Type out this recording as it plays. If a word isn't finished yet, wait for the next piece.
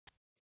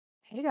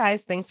Hey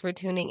guys, thanks for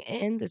tuning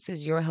in. This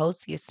is your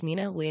host,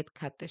 Yasmina with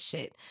Cut the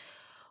Shit.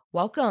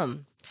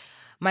 Welcome.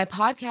 My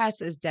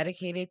podcast is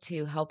dedicated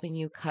to helping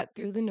you cut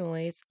through the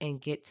noise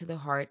and get to the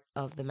heart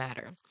of the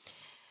matter.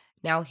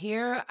 Now,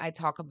 here I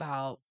talk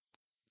about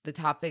the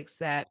topics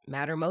that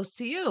matter most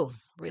to you: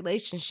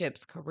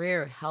 relationships,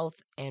 career,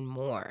 health, and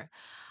more.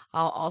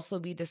 I'll also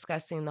be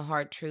discussing the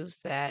hard truths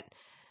that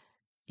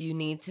you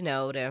need to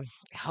know to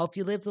help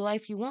you live the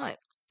life you want.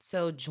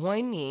 So,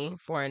 join me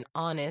for an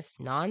honest,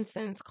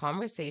 nonsense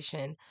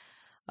conversation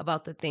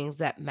about the things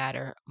that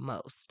matter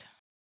most.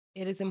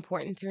 It is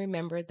important to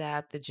remember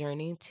that the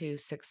journey to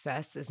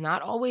success is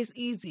not always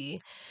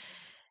easy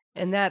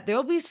and that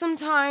there'll be some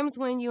times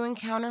when you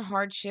encounter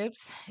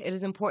hardships. It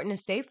is important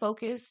to stay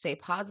focused, stay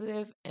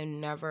positive,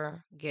 and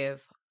never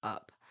give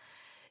up.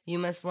 You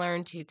must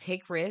learn to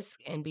take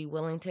risks and be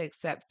willing to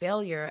accept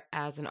failure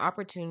as an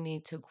opportunity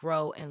to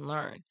grow and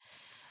learn.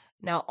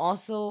 Now,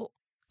 also,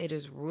 it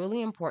is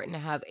really important to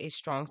have a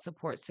strong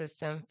support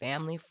system,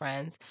 family,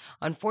 friends.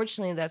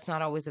 Unfortunately, that's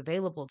not always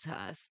available to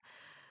us.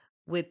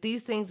 With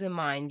these things in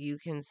mind, you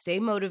can stay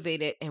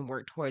motivated and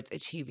work towards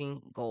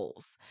achieving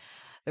goals.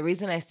 The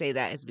reason I say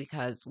that is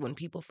because when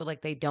people feel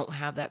like they don't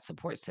have that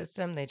support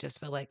system, they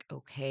just feel like,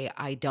 okay,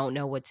 I don't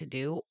know what to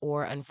do.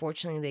 Or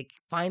unfortunately, they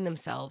find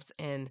themselves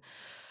in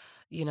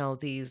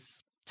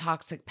these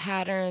toxic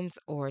patterns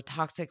or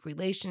toxic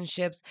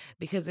relationships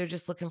because they're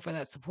just looking for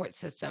that support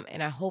system.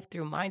 And I hope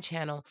through my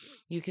channel,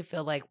 you can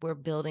feel like we're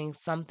building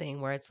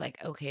something where it's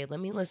like, okay, let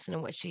me listen to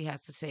what she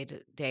has to say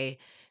today.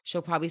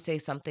 She'll probably say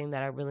something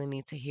that I really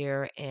need to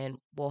hear and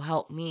will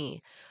help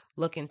me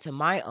look into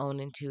my own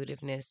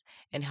intuitiveness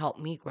and help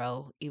me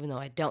grow, even though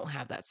I don't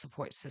have that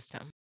support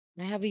system.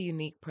 I have a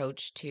unique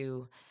approach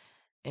to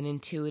an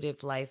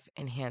intuitive life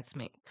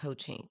enhancement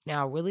coaching.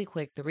 Now, really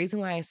quick, the reason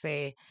why I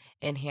say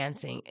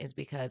enhancing is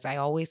because I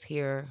always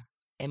hear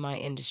in my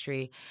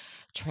industry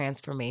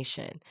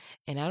transformation.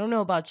 And I don't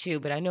know about you,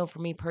 but I know for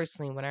me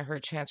personally, when I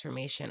heard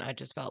transformation, I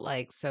just felt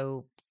like,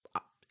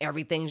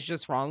 everything's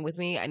just wrong with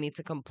me. I need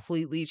to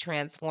completely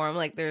transform.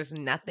 Like there's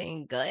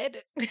nothing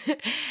good.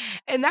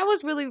 And that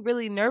was really,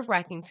 really nerve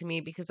wracking to me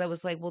because I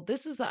was like, well,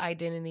 this is the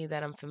identity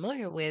that I'm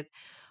familiar with.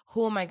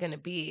 Who am I going to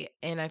be?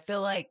 And I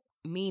feel like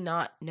me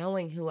not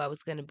knowing who I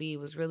was going to be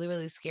was really,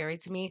 really scary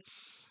to me.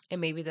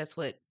 And maybe that's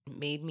what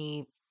made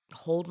me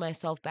hold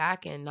myself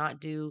back and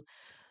not do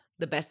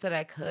the best that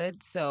I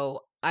could.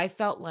 So I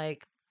felt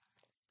like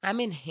I'm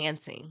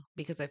enhancing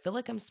because I feel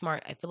like I'm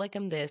smart. I feel like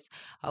I'm this.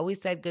 I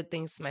always said good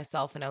things to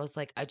myself. And I was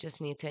like, I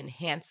just need to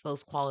enhance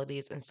those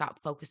qualities and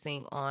stop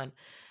focusing on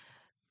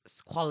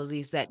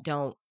qualities that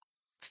don't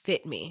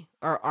fit me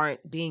or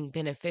aren't being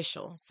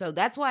beneficial. So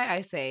that's why I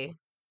say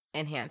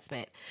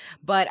enhancement.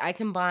 But I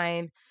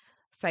combine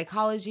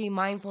psychology,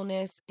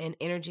 mindfulness, and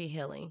energy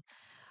healing.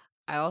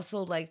 I also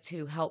like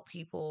to help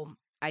people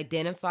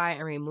identify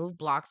and remove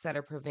blocks that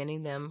are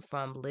preventing them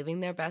from living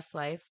their best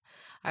life.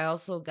 I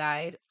also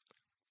guide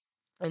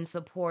and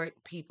support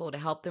people to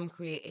help them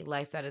create a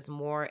life that is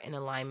more in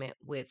alignment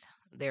with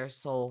their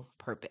soul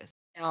purpose.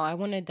 Now, I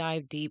want to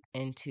dive deep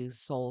into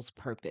soul's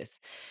purpose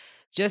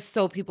just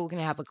so people can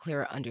have a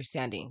clearer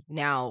understanding.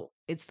 Now,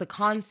 it's the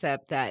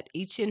concept that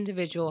each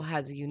individual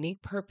has a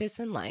unique purpose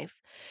in life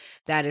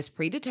that is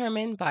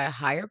predetermined by a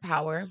higher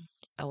power.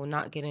 I will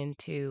not get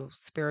into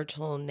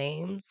spiritual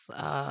names.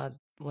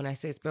 When I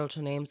say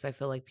spiritual names, I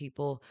feel like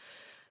people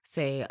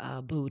say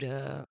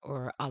Buddha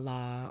or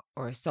Allah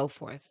or so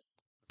forth.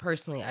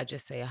 Personally, I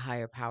just say a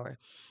higher power.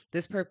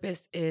 This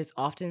purpose is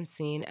often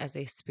seen as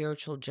a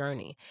spiritual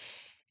journey,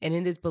 and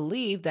it is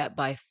believed that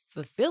by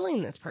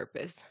fulfilling this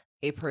purpose,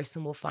 a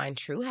person will find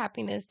true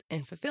happiness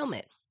and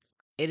fulfillment.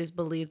 It is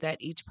believed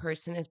that each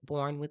person is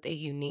born with a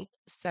unique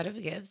set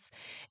of gifts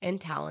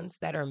and talents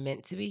that are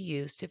meant to be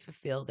used to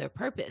fulfill their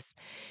purpose.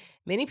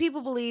 Many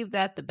people believe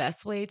that the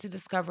best way to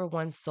discover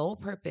one's soul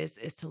purpose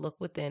is to look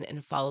within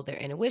and follow their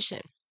intuition.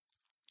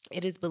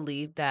 It is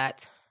believed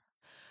that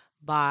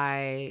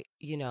by,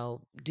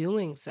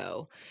 doing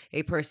so,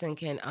 a person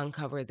can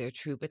uncover their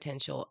true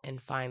potential and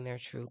find their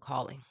true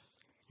calling.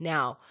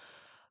 Now,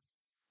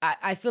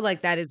 I feel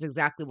like that is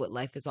exactly what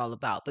life is all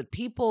about. But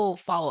people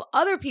follow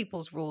other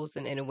people's rules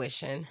and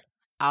intuition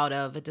out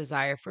of a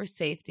desire for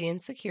safety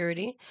and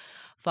security.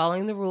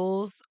 Following the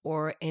rules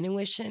or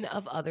intuition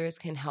of others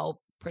can help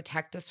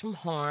protect us from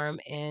harm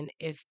and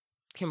if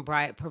can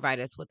provide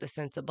us with a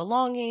sense of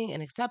belonging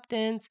and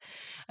acceptance.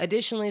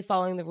 Additionally,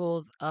 following the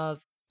rules of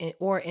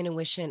or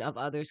intuition of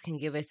others can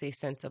give us a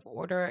sense of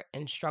order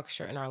and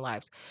structure in our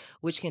lives,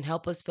 which can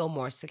help us feel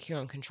more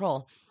secure and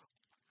control.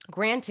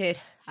 Granted,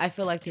 I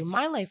feel like through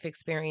my life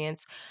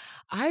experience,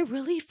 I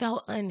really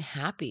felt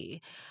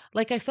unhappy.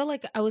 Like I felt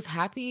like I was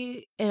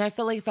happy and I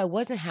felt like if I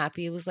wasn't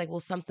happy, it was like,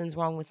 well, something's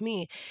wrong with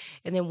me.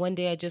 And then one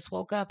day I just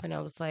woke up and I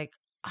was like,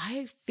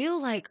 I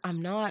feel like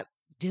I'm not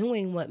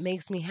doing what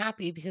makes me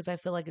happy because I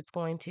feel like it's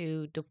going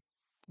to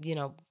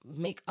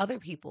make other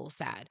people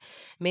sad,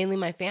 mainly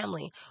my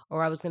family,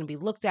 or I was going to be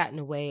looked at in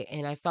a way.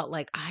 And I felt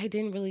like I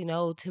didn't really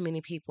know too many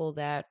people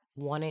that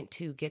wanted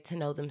to get to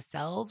know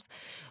themselves.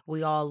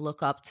 We all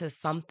look up to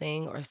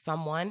something or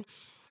someone.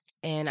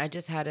 And I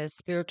just had a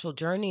spiritual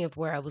journey of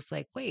where I was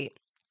like, wait,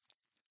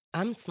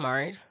 I'm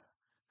smart.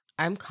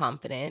 I'm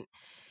confident.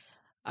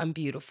 I'm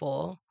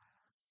beautiful.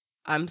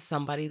 I'm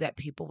somebody that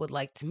people would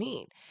like to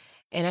meet.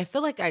 And I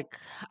feel like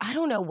I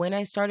don't know when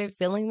I started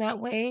feeling that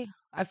way.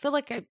 I feel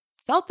like I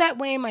felt that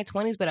way in my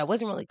 20s, but I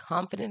wasn't really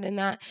confident in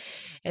that.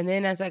 And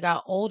then as I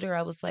got older,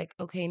 I was like,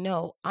 okay,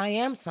 no, I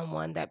am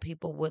someone that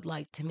people would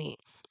like to meet.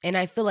 And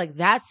I feel like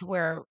that's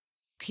where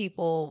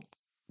people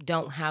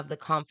don't have the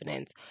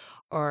confidence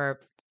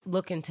or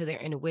look into their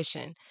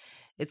intuition.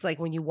 It's like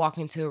when you walk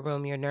into a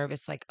room, you're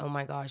nervous, like, oh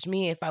my gosh.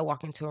 Me, if I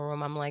walk into a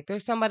room, I'm like,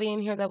 there's somebody in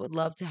here that would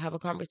love to have a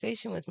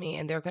conversation with me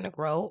and they're going to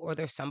grow, or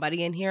there's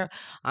somebody in here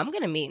I'm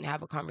going to meet and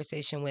have a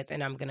conversation with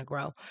and I'm going to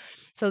grow.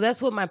 So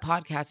that's what my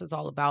podcast is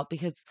all about,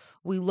 because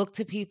we look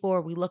to people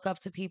or we look up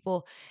to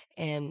people.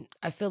 And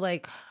I feel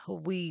like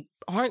we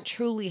aren't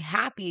truly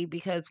happy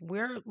because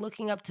we're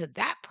looking up to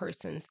that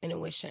person's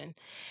intuition.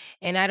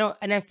 And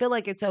I feel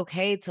like it's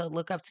okay to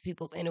look up to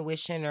people's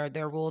intuition or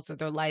their rules of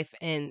their life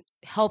and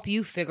help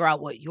you figure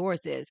out what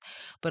yours is.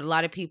 But a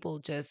lot of people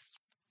just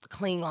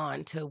cling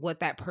on to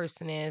what that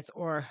person is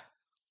or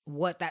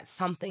what that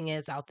something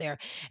is out there,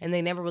 and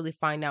they never really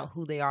find out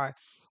who they are.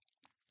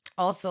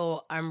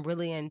 Also, I'm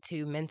really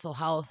into mental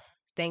health.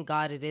 Thank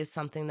God it is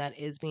something that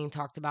is being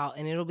talked about,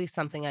 and it'll be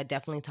something I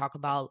definitely talk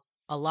about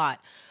a lot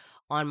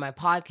on my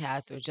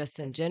podcast or just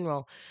in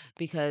general,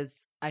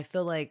 because I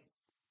feel like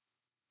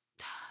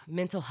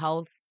mental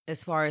health,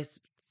 as far as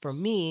for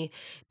me,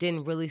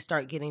 didn't really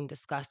start getting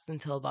discussed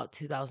until about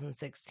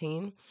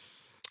 2016.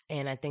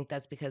 And I think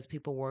that's because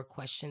people were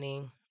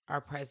questioning our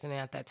president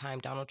at that time,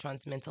 Donald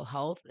Trump's mental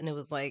health. And it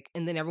was like,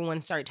 and then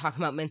everyone started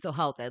talking about mental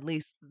health. At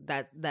least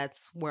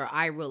that's where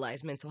I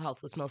realized mental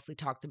health was mostly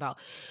talked about.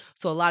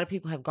 So a lot of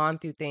people have gone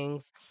through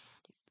things,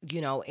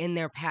 in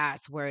their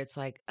past where it's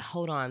like,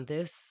 hold on,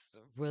 this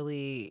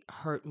really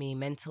hurt me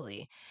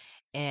mentally.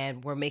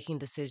 And we're making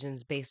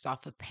decisions based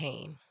off of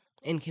pain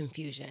and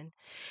confusion.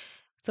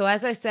 So,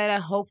 as I said, I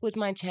hope with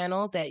my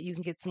channel that you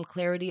can get some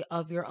clarity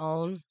of your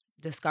own,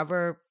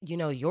 discover,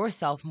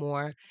 yourself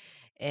more.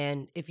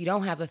 And if you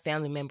don't have a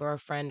family member or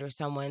friend or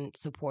someone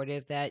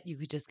supportive, that you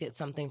could just get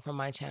something from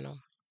my channel.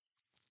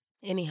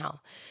 Anyhow,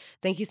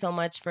 thank you so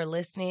much for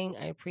listening.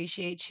 I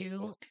appreciate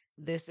you.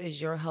 This is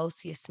your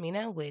host,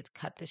 Yasmina, with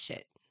Cut the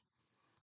Shit.